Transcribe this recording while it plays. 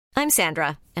I'm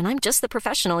Sandra, and I'm just the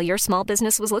professional your small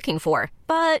business was looking for.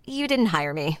 But you didn't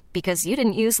hire me because you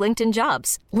didn't use LinkedIn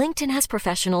Jobs. LinkedIn has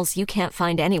professionals you can't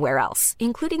find anywhere else,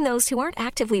 including those who aren't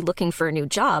actively looking for a new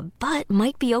job, but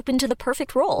might be open to the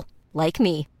perfect role, like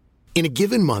me. In a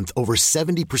given month, over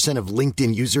 70% of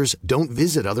LinkedIn users don't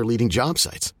visit other leading job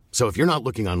sites. So if you're not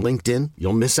looking on LinkedIn,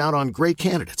 you'll miss out on great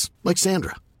candidates like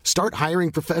Sandra. Start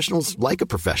hiring professionals like a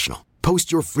professional.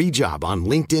 Post your free job on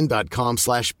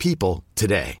linkedin.com/people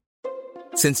today.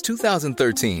 Since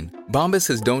 2013, Bombas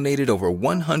has donated over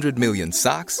 100 million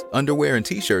socks, underwear, and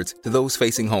T-shirts to those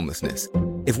facing homelessness.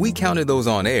 If we counted those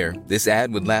on air, this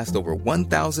ad would last over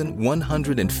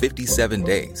 1,157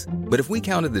 days. But if we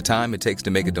counted the time it takes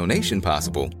to make a donation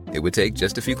possible, it would take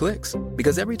just a few clicks.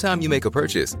 Because every time you make a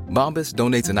purchase, Bombas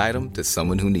donates an item to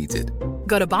someone who needs it.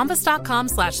 Go to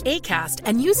bombas.com/ACAST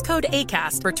and use code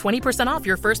ACAST for 20% off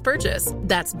your first purchase.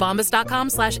 That's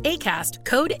bombas.com/ACAST,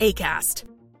 code ACAST.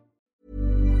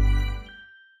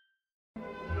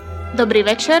 Dobry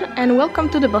večer and welcome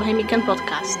to the Bohemican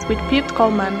Podcast with Pete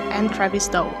Coleman and Travis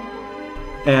Doe.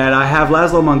 And I have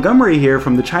Laszlo Montgomery here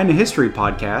from the China History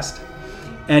Podcast.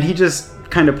 And he just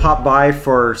kind of popped by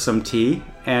for some tea.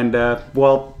 And,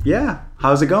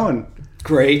 how's it going?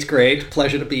 Great.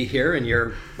 Pleasure to be here in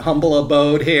your humble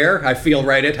abode here. I feel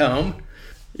right at home.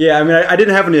 Yeah, I mean, I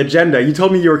didn't have an agenda. You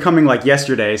told me you were coming like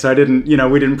yesterday, so I didn't,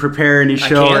 we didn't prepare any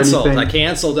show or anything. I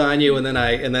canceled on you, and then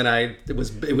it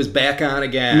was back on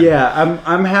again. Yeah,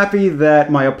 I'm happy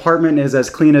that my apartment is as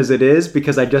clean as it is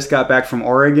because I just got back from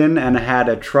Oregon and I had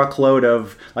a truckload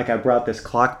of, I brought this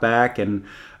clock back and,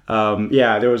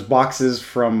 there was boxes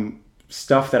from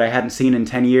stuff that I hadn't seen in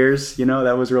 10 years.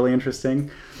 That was really interesting.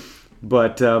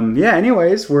 But,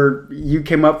 anyways, you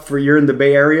came up you're in the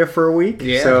Bay Area for a week.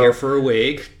 Yeah, so, here for a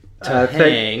week to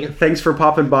hang. Thanks for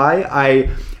popping by.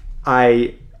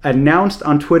 I announced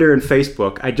on Twitter and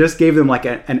Facebook, I just gave them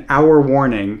an hour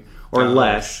warning or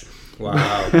less.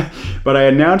 Wow. But I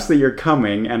announced that you're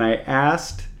coming and I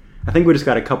asked, I think we just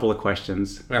got a couple of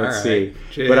questions. Let's see.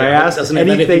 Gee, but I asked doesn't have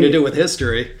anything to do with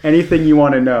history. Anything you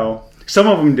want to know. Some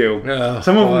of them do.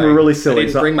 Some of them are really silly. I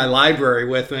didn't bring my library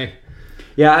with me.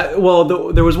 Yeah,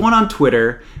 well, there was one on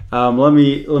Twitter. Let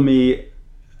me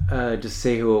just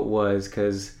say who it was,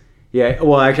 because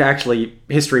actually,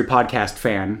 History Podcast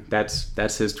Fan.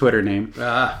 That's his Twitter name.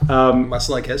 Must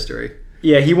like history.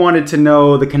 Yeah, he wanted to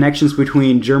know the connections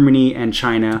between Germany and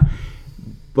China,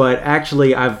 but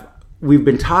actually, we've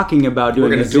been talking about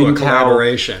doing a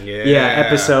collaboration.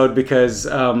 Episode because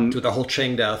do the whole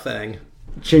Qingdao thing.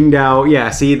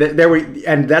 Qingdao, see,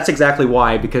 and that's exactly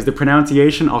why, because the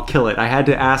pronunciation, I'll kill it. I had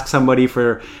to ask somebody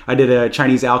I did a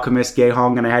Chinese alchemist, Gei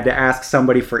Hong, and I had to ask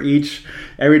somebody for each.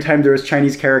 Every time there was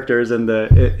Chinese characters in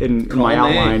my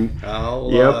outline.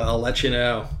 I'll let you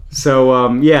know. So,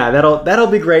 that'll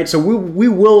be great. So we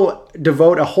will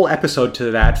devote a whole episode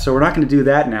to that, so we're not going to do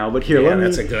that now, but here,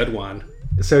 that's a good one.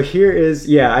 So here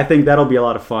is, I think that'll be a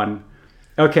lot of fun.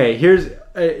 Okay, here's,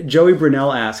 Joey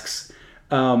Brunel asks,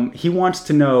 he wants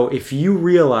to know if you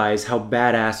realize how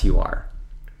badass you are.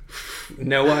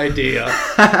 No idea.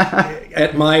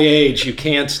 At my age, you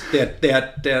can't.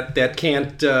 That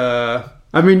can't.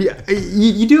 I mean,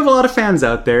 you do have a lot of fans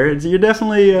out there. You're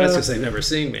definitely. That's because they've never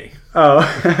seen me. Oh.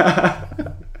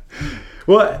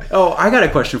 Well, I got a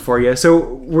question for you. So,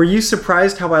 were you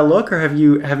surprised how I look, or have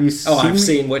you seen? Oh, I've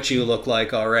seen what you look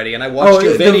like already, and I watched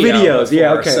your video. The videos,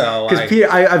 before, okay. So because Peter,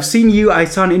 I've seen you. I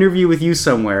saw an interview with you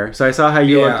somewhere, so I saw how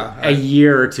you looked a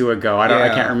year or two ago. I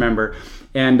can't remember.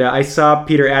 And I saw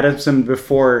Peter Adamson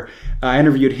before I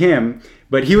interviewed him,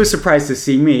 but he was surprised to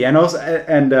see me. And also,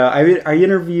 I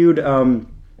interviewed a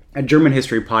German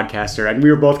history podcaster, and we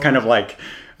were both kind of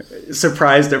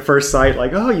surprised at first sight,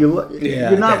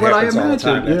 you're not what I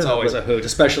imagined. That's always a hoot,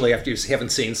 especially after you haven't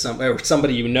seen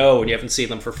somebody and you haven't seen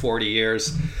them for 40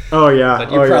 years. Oh yeah,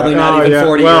 but you're probably not even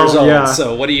 40 years old. Yeah.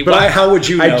 So what do you? How would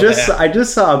you know that? I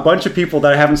just saw a bunch of people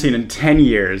that I haven't seen in 10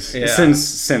 years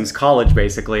since college,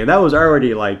 basically, and that was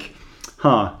already okay,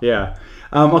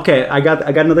 I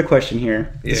got another question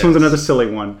here. This one's another silly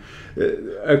one.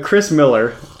 Chris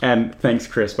Miller, and thanks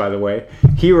Chris, by the way.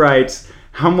 He writes,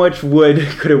 how much wood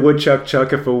could a woodchuck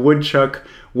chuck if a woodchuck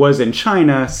was in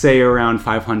China, say around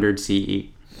 500 CE?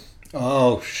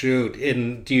 Oh, shoot.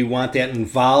 Do you want that in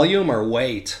volume or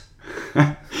weight?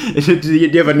 Do you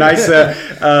have a nice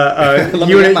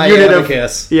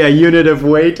unit of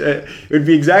weight? It would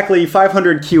be exactly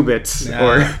 500 cubits.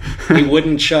 He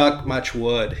wouldn't chuck much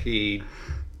wood. He'd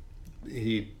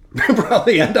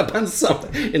probably end up in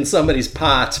somebody's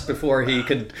pot before he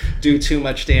could do too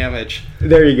much damage.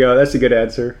 There you go. That's a good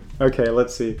answer. Okay,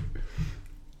 let's see.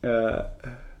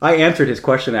 I answered his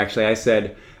question, actually. I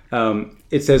said,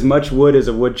 It says much wood as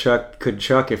a woodchuck could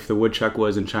chuck if the woodchuck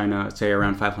was in China, say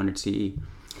around 500 CE.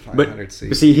 500 CE.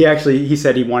 But see, he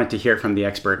said he wanted to hear it from the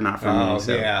expert, not from me.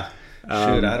 So. Yeah.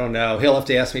 Shoot, I don't know. He'll have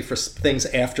to ask me for things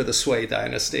after the Sui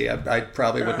dynasty. I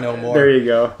probably would know more. There you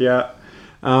go. Yeah.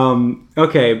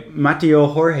 Okay. Mateo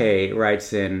Jorge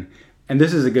writes in, and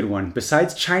this is a good one.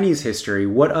 Besides Chinese history,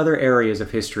 what other areas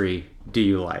of history do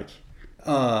you like?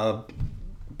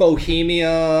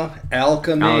 Bohemia,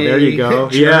 alchemy. Oh, there you go.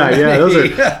 Yeah. Those are.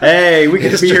 Hey, we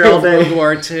could be here all day. World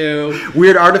War II.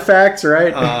 Weird artifacts,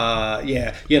 right?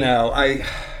 Yeah.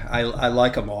 I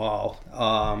like them all.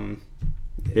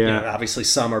 Obviously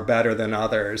some are better than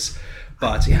others,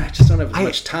 but I just don't have as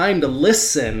much time to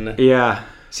listen. Yeah.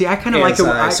 See, I kind of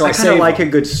like a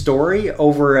good story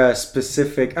over a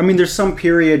specific. I mean, there's some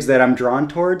periods that I'm drawn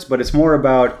towards, but it's more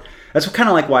about. That's kind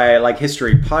of like why I like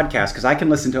history podcasts, because I can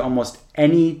listen to almost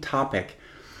any topic.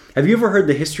 Have you ever heard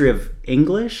the history of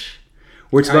English?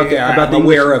 Where it's about I'm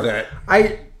aware of it.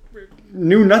 I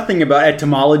knew nothing about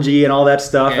etymology and all that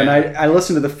stuff, and I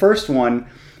listened to the first one,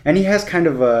 and he has kind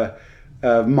of a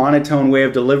monotone way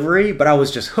of delivery, but I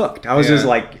was just hooked. I was just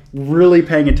like really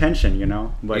paying attention,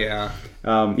 But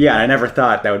I never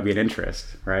thought that would be an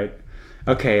interest, right?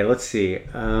 Okay, let's see.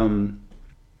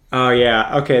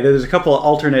 Okay, there's a couple of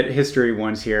alternate history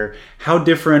ones here. How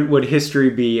different would history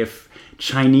be if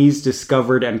Chinese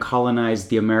discovered and colonized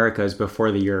the Americas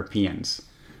before the Europeans?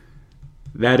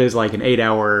 That is like an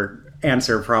 8-hour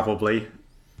answer, probably.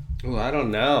 Well, I don't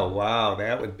know. Wow,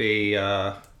 that would be...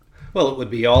 it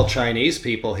would be all Chinese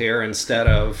people here instead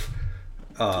of,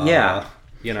 our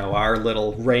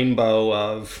little rainbow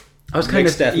of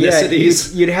mixed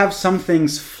ethnicities. You'd have some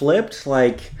things flipped,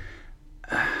 like...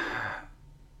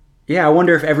 I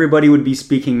wonder if everybody would be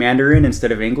speaking Mandarin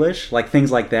instead of English, like things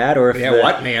like that, or if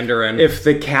what Mandarin? If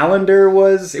the calendar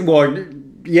was a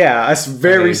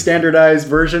very standardized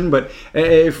version, but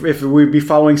if we'd be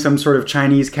following some sort of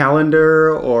Chinese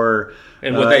calendar, or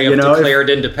and would they have declared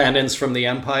independence from the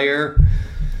empire?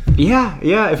 Yeah.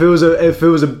 If it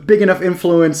was a big enough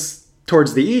influence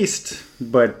towards the east,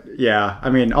 but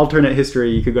alternate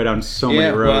history, you could go down so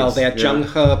many roads. Well, that Zheng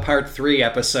He Part 3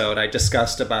 episode I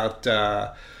discussed about.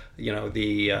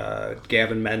 The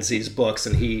Gavin Menzies books,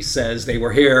 and he says they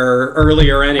were here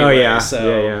earlier anyway.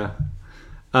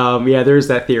 There's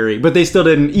that theory, but they still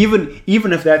didn't.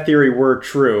 Even if that theory were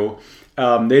true,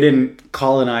 they didn't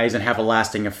colonize and have a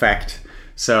lasting effect.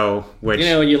 So, when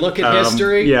you look at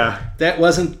history, that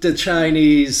wasn't the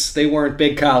Chinese. They weren't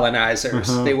big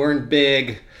colonizers. They weren't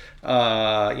big.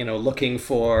 Looking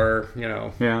for,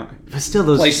 but still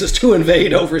those places to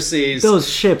invade overseas. Those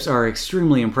ships are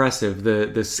extremely impressive.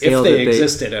 The scale if they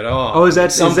existed at all. Oh, is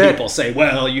that some people say?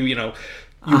 Well, you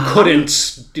couldn't,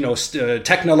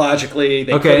 technologically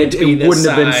they couldn't be this wouldn't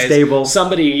size. Have been stable.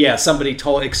 Somebody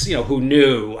told, who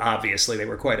knew. Obviously, they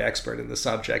were quite expert in the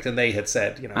subject, and they had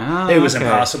said, it was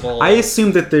impossible. I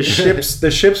assumed that the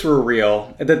ships were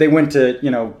real, that they went to,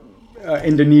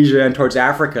 Indonesia and towards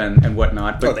Africa and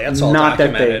whatnot, but that's all not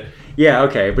documented.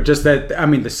 But just that,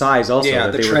 the size also. Yeah,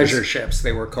 the treasure ships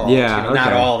they were called.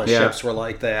 Not all the ships were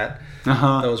like that.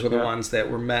 Those were the ones that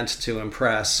were meant to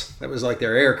impress. That was like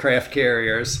their aircraft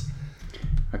carriers.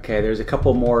 Okay, there's a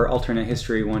couple more alternate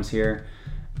history ones here.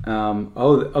 This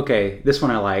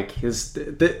one I like.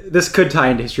 This could tie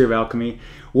into history of alchemy.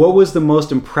 What was the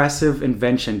most impressive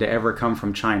invention to ever come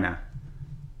from China?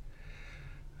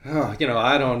 Oh,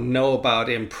 I don't know about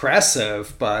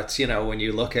impressive, but, when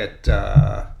you look at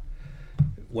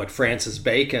what Francis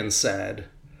Bacon said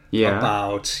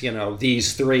about,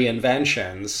 these three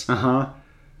inventions,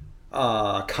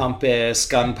 compass,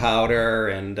 gunpowder,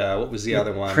 and what was the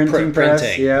other one? Printing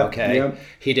press. Yeah. Okay. Yep.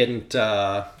 He didn't...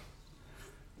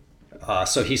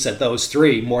 so he said those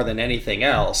three, more than anything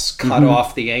else, cut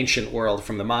off the ancient world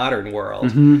from the modern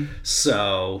world.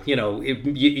 So,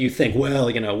 you think, well,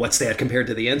 what's that compared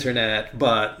to the internet?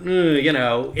 But,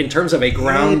 in terms of a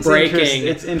groundbreaking...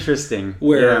 It's interesting.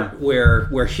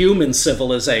 Where human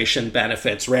civilization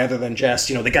benefits rather than just,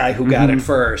 the guy who got it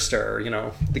first, or,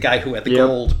 the guy who had the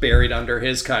gold buried under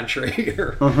his country,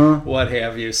 or what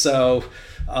have you. So,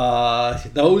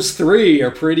 those three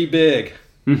are pretty big.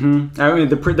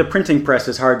 The printing press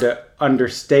is hard to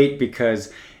understate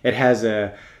because it has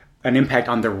an impact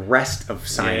on the rest of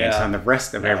science, on the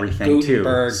rest of everything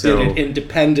Gutenberg too. Did it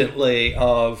independently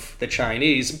of the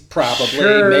Chinese,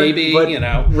 probably, maybe,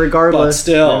 regardless. But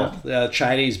still, the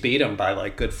Chinese beat them by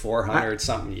like good 400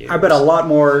 something years. I bet a lot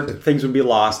more things would be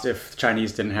lost if the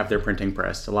Chinese didn't have their printing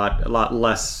press. A lot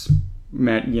less,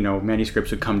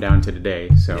 manuscripts would come down to today.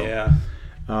 So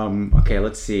okay,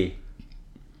 let's see.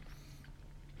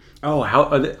 Oh,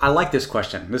 I like this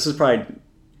question. This is kind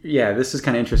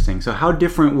of interesting. So how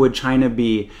different would China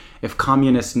be if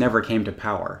communists never came to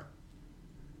power?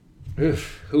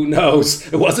 Oof, who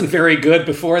knows? It wasn't very good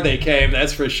before they came,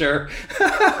 that's for sure.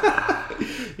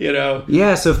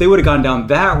 Yeah, so if they would have gone down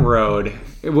that road,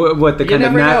 what the kind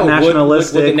of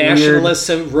nationalistic, would the nationalists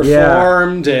have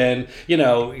reformed and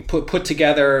put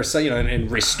together, and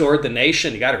restored the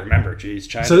nation? You got to remember, geez,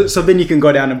 China. So then you can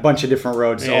go down a bunch of different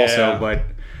roads also,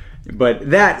 but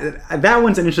that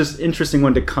one's an interesting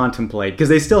one to contemplate because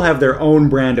they still have their own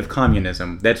brand of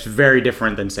communism that's very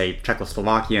different than, say,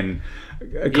 Czechoslovakian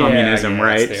communism,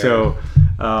 right? So,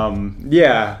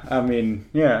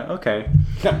 okay.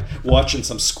 Watching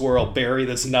some squirrel bury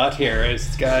this nut here.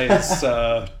 This guy is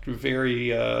very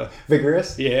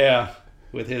vigorous. Yeah,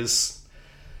 with his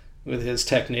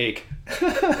technique.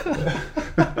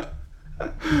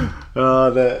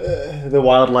 The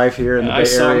wildlife here in the Bay Area. I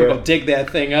saw him go dig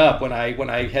that thing up when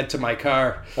I head to my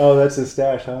car. Oh, that's his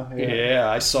stash, huh?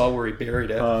 Yeah, I saw where he buried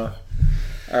it. All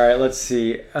right, let's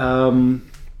see.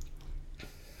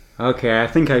 Okay, I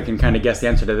think I can kind of guess the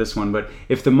answer to this one, but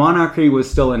if the monarchy was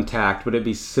still intact, would it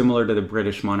be similar to the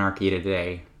British monarchy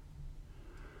today?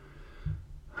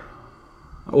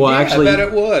 Well, actually, I bet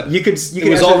it would. It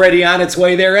was already on its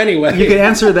way there anyway. You could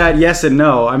answer that yes and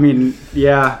no. I mean,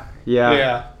 yeah.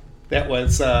 Yeah. That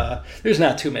was. There's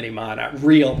not too many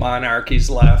real monarchies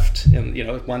left. And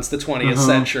once the 20th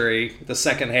century, the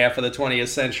second half of the 20th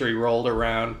century rolled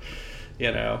around,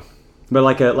 But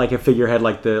like a figurehead,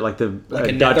 like the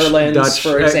Dutch, Netherlands,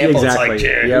 for example. Exactly.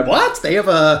 It's like, what? They have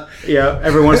a... Yeah,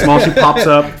 every once in a while she pops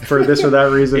up for this or that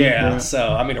reason. Yeah,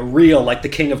 so, a real, like the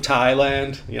king of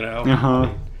Thailand,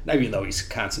 even though he's a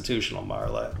constitutional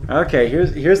monarch. Okay,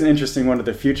 here's an interesting one to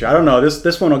the future. I don't know,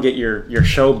 this one will get your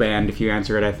show banned if you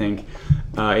answer it, I think,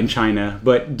 in China.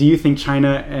 But do you think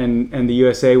China and the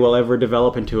USA will ever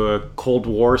develop into a Cold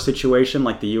War situation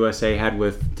like the USA had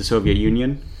with the Soviet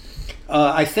Union?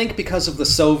 I think because of the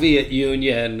Soviet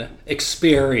Union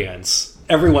experience,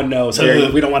 everyone knows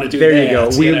we don't want to do that. There you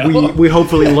go. We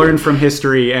hopefully learn from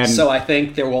history, and so I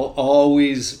think there will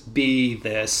always be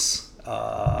this.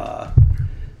 Well,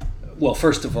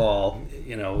 first of all,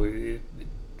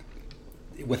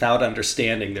 without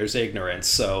understanding, there's ignorance.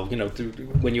 So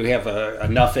when you have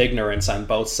enough ignorance on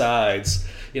both sides,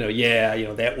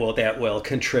 that will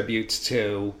contribute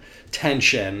to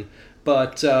tension.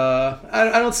 But I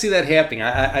don't see that happening.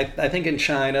 I think in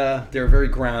China, they're very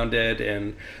grounded.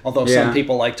 And although some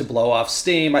people like to blow off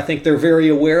steam, I think they're very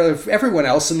aware of everyone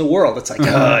else in the world. It's like,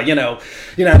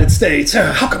 United States,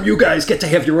 how come you guys get to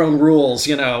have your own rules,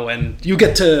 and you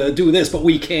get to do this, but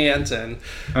we can't. And,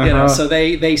 so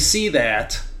they see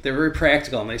that. They're very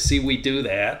practical, and they see we do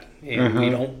that.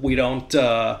 And we don't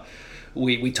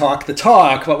we talk the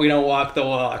talk, but we don't walk the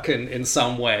walk in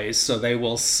some ways. So they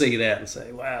will see that and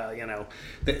say, well,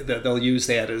 they'll use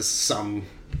that as some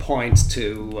point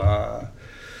to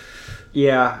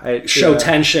show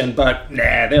tension. But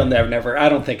they'll never. I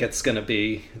don't think it's going to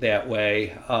be that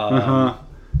way.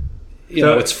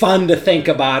 It's fun to think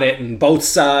about it in both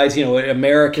sides.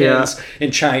 Americans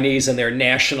and Chinese and their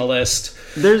nationalist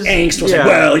angst was like,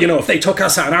 well, if they took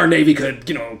us on, our Navy could,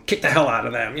 kick the hell out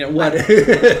of them. What?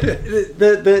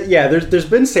 There's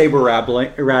been saber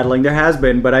rattling. There has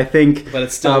been, but I think, but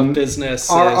it's still business.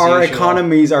 Our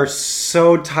economies are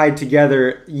so tied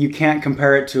together. You can't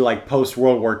compare it to like post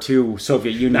World War II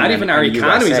Soviet Union. Not even our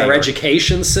economies, our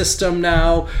education system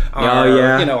now.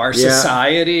 Our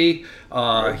society.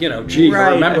 I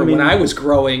remember when I was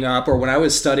growing up or when I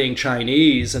was studying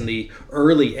Chinese in the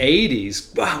early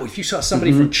 80s, wow, if you saw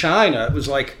somebody from China, it was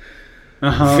like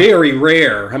very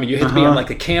rare. You had to be on like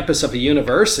the campus of a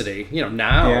university.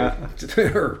 Now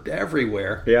they're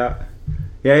everywhere.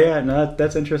 No,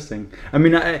 that's interesting.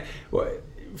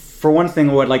 For one thing,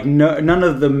 none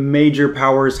of the major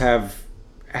powers have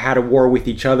had a war with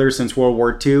each other since World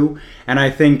War II, and I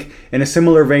think in a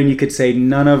similar vein you could say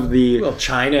none of the... Well,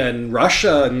 China and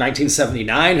Russia in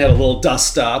 1979 had a little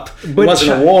dust up. But it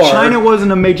wasn't a war. China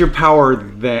wasn't a major power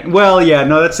then. Well,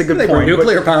 that's a good point. They were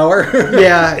nuclear power.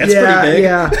 That's pretty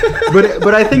big.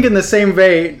 But I think in the same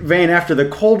vein after the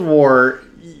Cold War,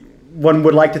 one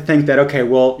would like to think that,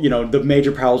 the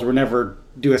major powers would never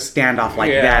do a standoff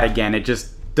like that again. It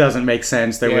just doesn't make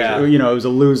sense. There was, it was a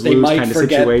lose-lose kind of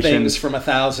situation. They might forget things from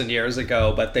 1,000 years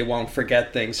ago, but they won't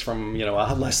forget things from,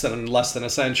 less than a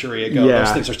century ago. Yeah.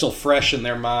 Those things are still fresh in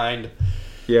their mind.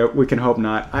 Yeah, we can hope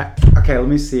not. Okay, let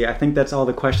me see. I think that's all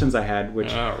the questions I had.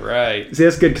 Which, all right. See,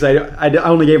 that's good because I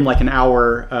only gave them like an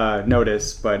hour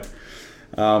notice, but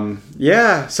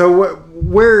so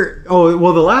where? Oh,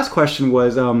 well, the last question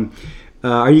was,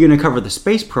 are you going to cover the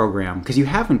space program? Because you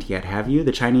haven't yet, have you?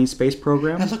 The Chinese space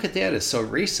program? I look at that as so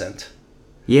recent.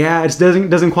 Yeah, it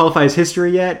doesn't qualify as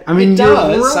history yet. I mean, it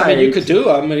does. Right. I mean, you could do.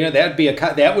 I mean,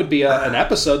 that would be an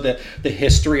episode, the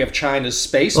history of China's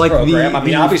space program. I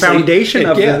mean, obviously, foundation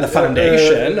of the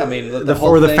foundation. I mean, the whole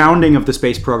or the thing. founding of the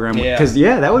space program. Yeah. Because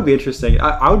that would be interesting.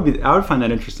 I would find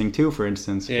that interesting too. For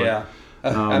instance. Yeah,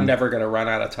 but, I'm never going to run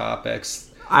out of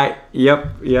topics.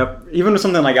 Yep. Even with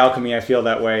something like alchemy, I feel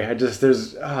that way.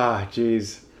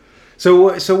 Geez.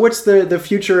 So what's the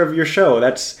future of your show?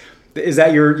 Is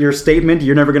that your statement?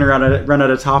 You're never going to run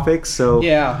out of topics. So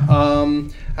yeah,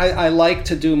 I like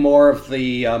to do more of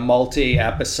the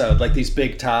multi-episode, like these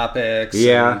big topics.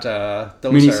 Yeah, and,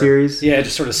 those mini-series. Yeah,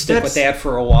 just sort of stick with that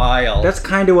for a while. That's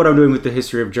kind of what I'm doing with the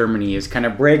history of Germany. Is kind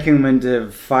of breaking them into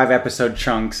 5-episode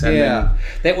chunks. And then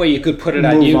that way you could put it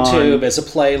on YouTube as a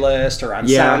playlist, or on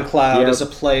SoundCloud as a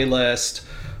playlist,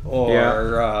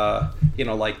 or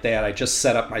like that. I just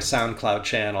set up my SoundCloud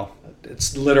channel.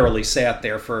 It's literally sat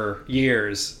there for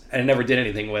years, and I never did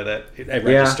anything with it. I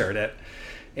registered it.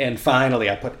 And finally,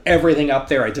 I put everything up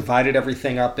there. I divided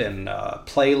everything up in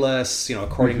playlists,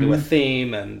 according to a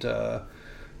theme, and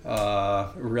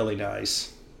really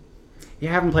nice. You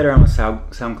haven't played around with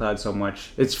SoundCloud so much.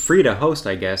 It's free to host,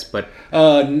 I guess, but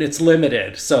it's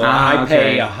limited. So I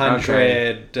pay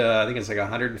 $100. I think it's like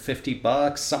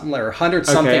 $150, something like, or $100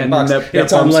 something bucks. That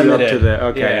it's unlimited.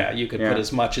 Yeah, you could put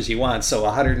as much as you want. So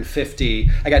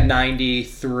 $150. I got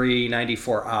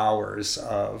 94 hours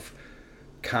of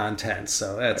content.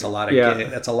 So that's a lot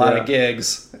of that's a lot of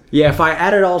gigs. Yeah, if I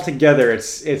add it all together,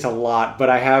 it's a lot.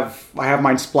 But I have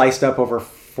mine spliced up over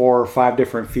 4 or 5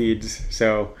 different feeds.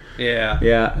 So. Yeah,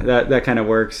 that kind of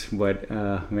works, but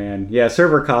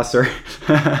server costs are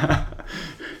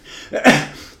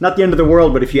not the end of the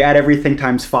world. But if you add everything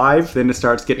times 5, then it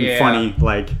starts getting funny.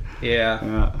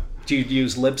 Do you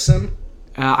use Libsyn?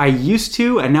 I used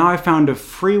to, and now I found a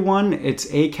free one. It's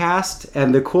Acast,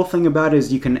 and the cool thing about it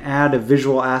is you can add a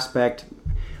visual aspect.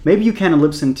 Maybe you can in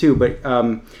Libsyn too, but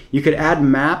you could add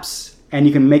maps, and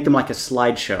you can make them like a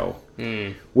slideshow.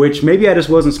 Which maybe I just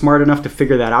wasn't smart enough to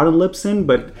figure that out in Libsyn,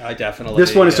 but I definitely.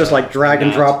 This one is just like drag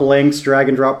and drop links, drag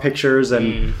and drop pictures,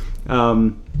 and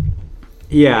I'm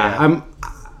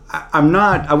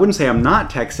not. I wouldn't say I'm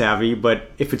not tech savvy, but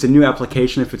if it's a new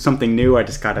application, if it's something new, I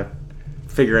just gotta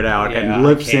figure it out. And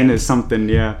Libsyn is something,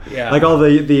 like all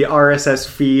the RSS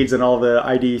feeds and all the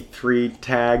ID3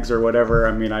 tags or whatever.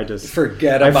 I mean, I just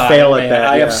forget about it. I fail at that.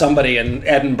 I have somebody in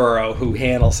Edinburgh who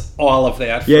handles all of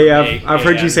that for me. I've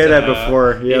heard you say that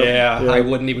before. I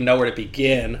wouldn't even know where to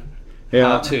begin.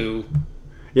 How to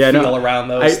feel around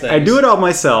those things. I do it all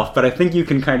myself, but I think you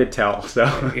can kind of tell. So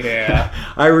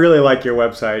I really like your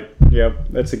website. Yep,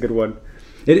 that's a good one.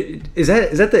 Is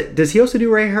that the? Does he also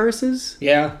do Ray Harris's?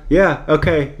 Yeah. Yeah.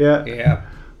 Okay. Yeah. Yeah.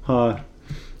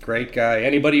 Great guy.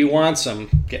 Anybody who wants him,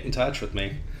 get in touch with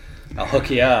me. I'll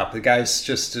hook you up. The guy's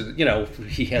just,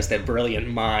 he has that brilliant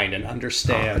mind and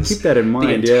understands keep that in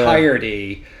mind, the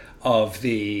entirety of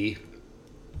the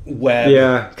web.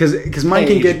 Yeah, because mine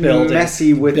can get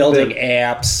messy with building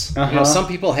apps. Some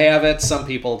people have it, some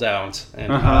people don't,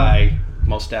 and I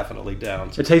most definitely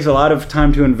don't. It takes a lot of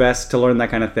time to invest to learn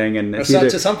that kind of thing, and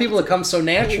to some people it comes so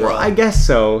natural. Well, I guess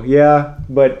so. Yeah,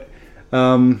 but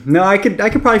no, I could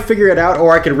probably figure it out,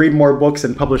 or I could read more books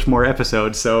and publish more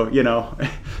episodes. So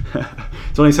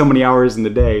it's only so many hours in the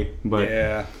day.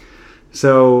 But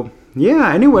So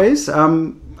anyways,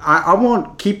 I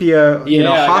won't keep you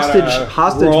hostage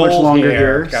much longer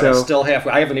here.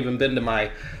 I haven't even been to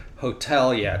my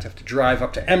hotel yet. I have to drive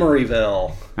up to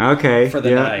Emeryville. For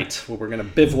the night. Well, we're going to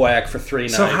bivouac for 3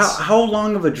 nights. So how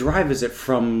long of a drive is it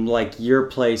from like your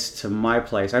place to my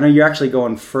place? I know you're actually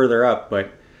going further up,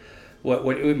 but what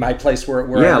my place where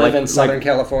I live in Southern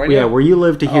California? Yeah, where you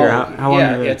live to here. How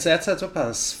long? That's about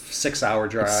a 6-hour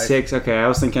drive. 6. Okay, I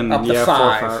was thinking up to 5. 4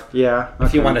 or 5. Yeah. Okay.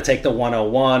 If you want to take the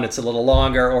 101, it's a little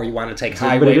longer, or you want to take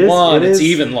Highway 1, it's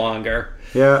even longer.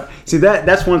 Yeah. See,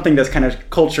 that's one thing that's kind of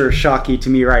culture shocky to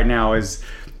me right now is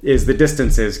the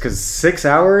distances, because 6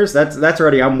 hours, that's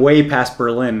already, I'm way past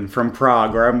Berlin from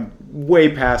Prague, or I'm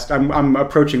way past, I'm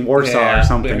approaching Warsaw or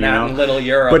something. We're not in Little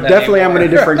Europe but definitely anymore. I'm in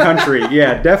a different country.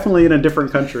 Yeah, definitely in a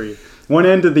different country. One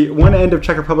end of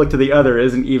Czech Republic to the other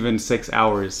isn't even 6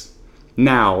 hours.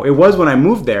 Now, it was when I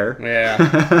moved there.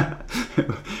 Yeah.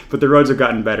 But the roads have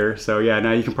gotten better, so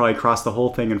now you can probably cross the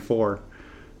whole thing in 4.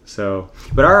 So,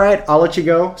 but all right, I'll let you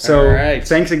go. So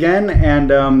thanks again.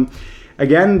 And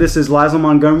again, this is Laszlo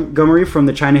Montgomery from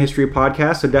the China History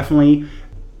Podcast. So definitely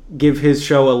give his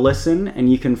show a listen,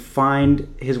 and you can find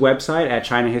his website at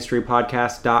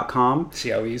chinahistorypodcast.com. See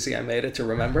how easy I made it to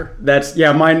remember? That's,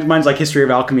 yeah, mine's like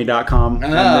historyofalchemy.com.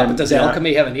 But does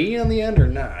alchemy have an E on the end or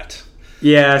not?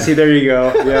 Yeah, see, there you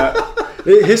go. Yeah.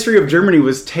 History of Germany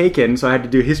was taken, so I had to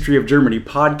do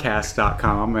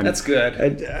historyofgermanypodcast.com. And that's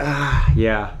good.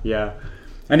 Yeah.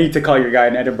 I need to call your guy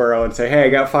in Edinburgh and say, hey, I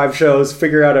got 5 shows.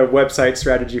 Figure out a website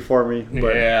strategy for me.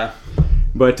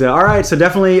 But all right, so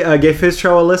definitely give his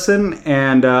show a listen,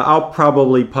 and I'll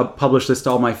probably publish this to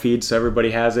all my feeds so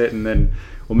everybody has it, and then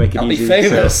we'll make it easy. I'll be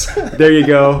famous. So, there you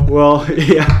go. Well,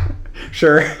 yeah,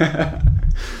 sure.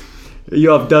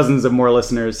 You'll have dozens of more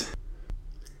listeners.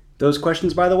 Those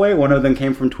questions, by the way, one of them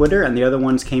came from Twitter, and the other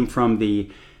ones came from the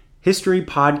History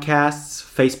Podcasts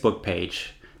Facebook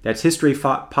page. That's History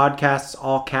Podcasts,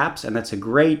 all caps, and that's a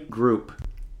great group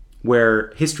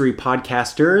where history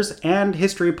podcasters and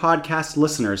history podcast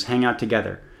listeners hang out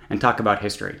together and talk about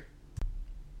history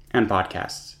and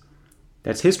podcasts.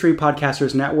 That's History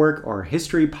Podcasters Network or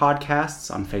History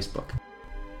Podcasts on Facebook.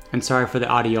 And sorry for the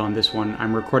audio on this one.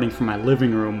 I'm recording from my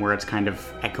living room where it's kind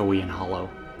of echoey and hollow.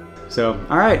 So,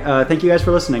 all right. Thank you guys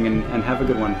for listening, and have a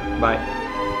good one. Bye.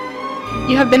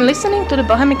 You have been listening to the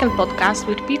Bohemican Podcast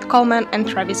with Pete Coleman and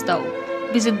Travis Doe.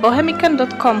 Visit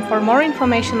bohemican.com for more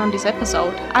information on this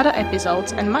episode, other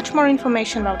episodes, and much more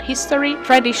information about history,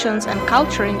 traditions, and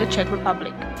culture in the Czech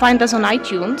Republic. Find us on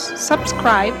iTunes,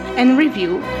 subscribe, and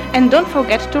review, and don't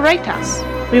forget to rate us.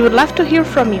 We would love to hear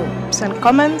from you. Send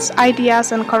comments,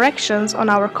 ideas, and corrections on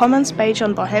our comments page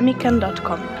on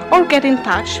bohemican.com, or get in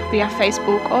touch via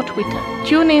Facebook or Twitter.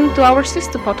 Tune in to our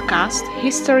sister podcast,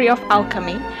 History of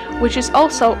Alchemy, which is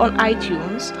also on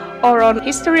iTunes or on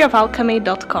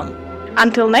historyofalchemy.com.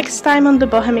 Until next time on the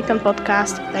Bohemican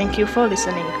Podcast, thank you for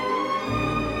listening.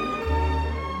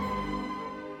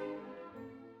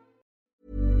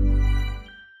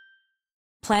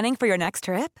 Planning for your next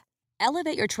trip?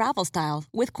 Elevate your travel style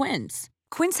with Quince.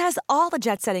 Quince has all the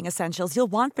jet-setting essentials you'll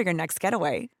want for your next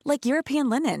getaway, like European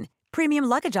linen, premium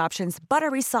luggage options,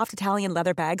 buttery soft Italian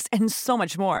leather bags, and so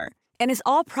much more. And is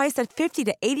all priced at 50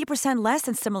 to 80% less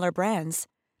than similar brands.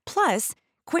 Plus,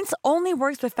 Quince only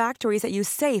works with factories that use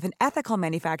safe and ethical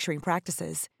manufacturing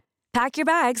practices. Pack your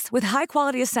bags with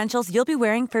high-quality essentials you'll be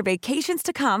wearing for vacations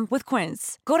to come with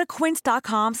Quince. Go to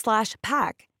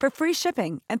quince.com/pack for free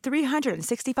shipping and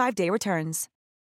 365-day returns.